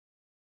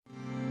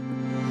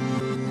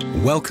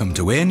Welcome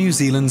to Air New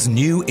Zealand's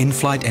new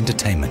in-flight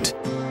entertainment,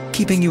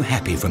 keeping you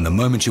happy from the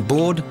moment you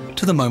board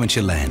to the moment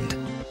you land.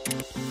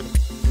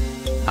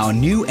 Our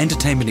new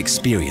entertainment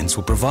experience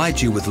will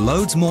provide you with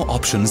loads more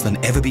options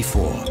than ever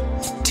before.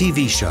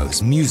 TV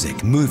shows,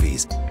 music,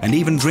 movies, and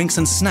even drinks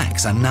and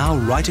snacks are now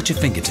right at your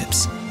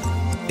fingertips.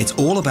 It's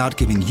all about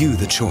giving you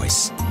the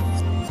choice.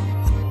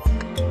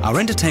 Our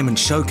entertainment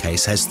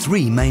showcase has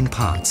three main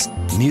parts: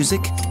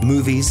 music,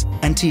 movies,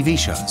 and TV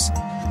shows.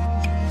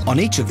 On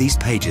each of these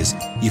pages,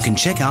 you can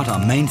check out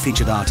our main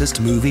featured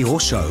artist, movie or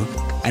show,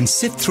 and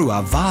sift through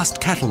our vast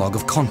catalogue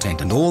of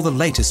content and all the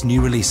latest new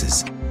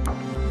releases.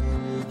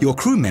 Your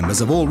crew members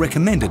have all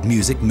recommended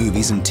music,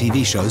 movies and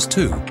TV shows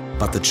too,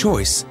 but the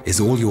choice is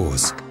all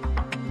yours.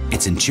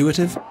 It's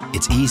intuitive,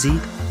 it's easy,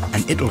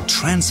 and it'll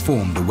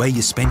transform the way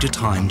you spend your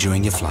time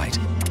during your flight.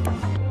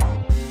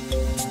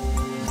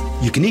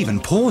 You can even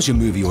pause your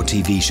movie or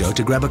TV show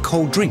to grab a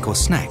cold drink or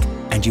snack,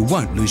 and you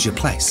won't lose your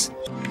place.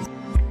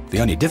 The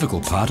only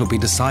difficult part will be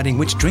deciding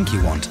which drink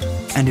you want,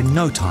 and in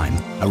no time,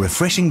 a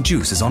refreshing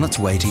juice is on its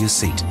way to your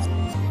seat.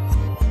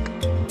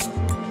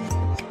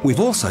 We've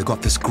also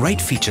got this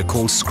great feature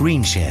called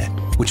Screen Share,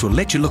 which will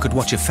let you look at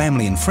what your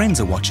family and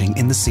friends are watching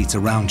in the seats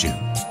around you.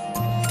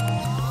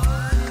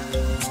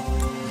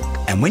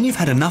 And when you've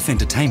had enough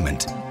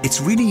entertainment,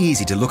 it's really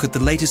easy to look at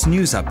the latest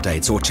news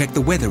updates or check the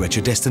weather at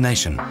your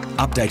destination,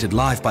 updated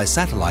live by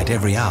satellite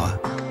every hour.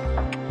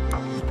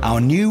 Our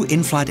new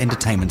in-flight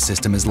entertainment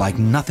system is like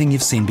nothing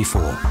you've seen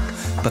before,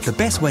 but the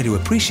best way to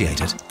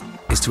appreciate it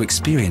is to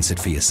experience it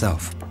for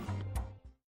yourself.